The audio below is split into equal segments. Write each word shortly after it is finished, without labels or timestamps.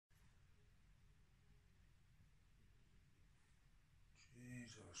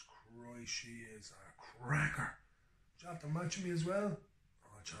Jesus Christ, she is a cracker. Did you have to match me as well?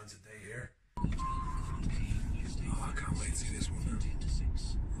 Oh, a chance of day here. Oh, I can't wait to see this one now.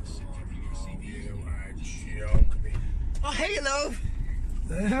 Oh, no, you are joking me. Oh, hey, love.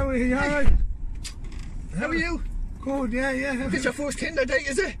 How are you? Alright? How are you? Good, yeah. This your first Tinder date,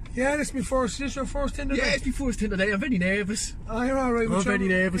 is it? Yeah, this is your first Tinder date? Yeah, it's my first Tinder date. I'm very nervous. Oh, you're alright. I'm very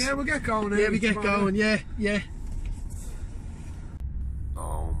nervous. Yeah, we'll get going. Yeah, we get going, yeah.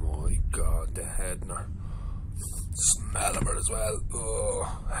 Oh my God, the headner. Smell of it as well. Oh,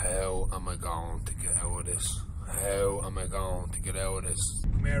 how am I going to get out of this? How am I going to get out of this?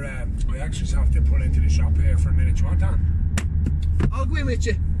 Come here, I actually just have to pull into the shop here for a minute. Do you want that? I'll go in with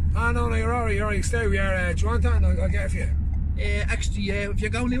you. Oh, no, you're alright. Stay where you are. Do you want that? And I'll get it for you. Actually, if you're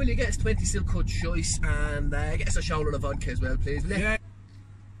going in, will you get us 20 silk cut choice and get us a shoulder of vodka as well, please, will you? Yeah.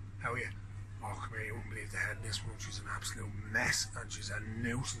 How are you? Oh, come here, you won't believe the head in this one. She's an absolute mess and she's a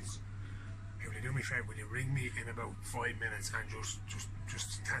nuisance. Hey, will you do me a favour? Will you ring me in about 5 minutes and just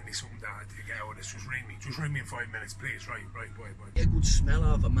tell me something that to get out of this? Just ring me in 5 minutes, please. Right, bye. Get a good smell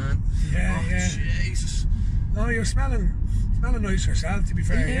of it, man. Yeah. Jesus. No, you're smelling nice yourself, to be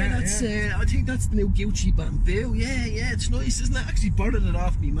fair. Yeah, I think that's the new Gucci bamboo. Yeah, it's nice, isn't it? I actually borrowed it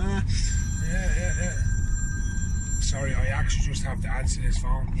off me, man. Yeah. Sorry, I actually just have to answer this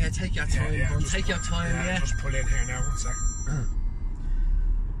phone. Yeah, take your time, man. Take your time, yeah. Just pull in here now, 1 second.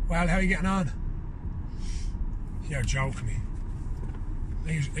 Well, how are you getting on? You're joking me.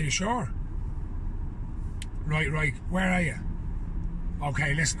 Are you sure? Right. Where are you?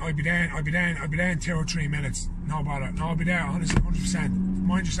 Okay, listen, I'll be there in 2 or 3 minutes. No bother. No, I'll be there, honestly, 100%.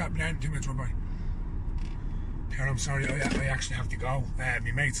 Mind yourself, I'll be there in 2 minutes, bye. Here, I'm sorry, I actually have to go. My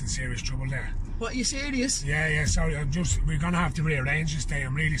mate's in serious trouble there. What, are you serious? Yeah, sorry, we're gonna have to rearrange this day.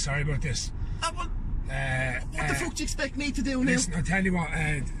 I'm really sorry about this. What the fuck do you expect me to do now? Listen, I'll tell you what,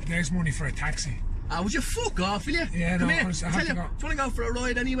 there's money for a taxi. Would you fuck off, will you? Yeah, Come no, here. honestly, I have to go. Do you want to go for a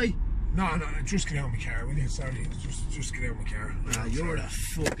ride anyway? No, just get out of my car, will you? Sorry, just get out of my car. You're a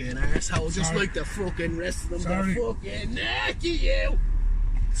fucking arsehole, just like the fucking rest of them. Sorry. The fucking neck you!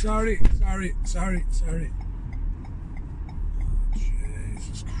 Sorry. Oh,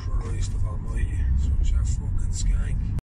 Jesus Christ of Almighty, such a fucking skank.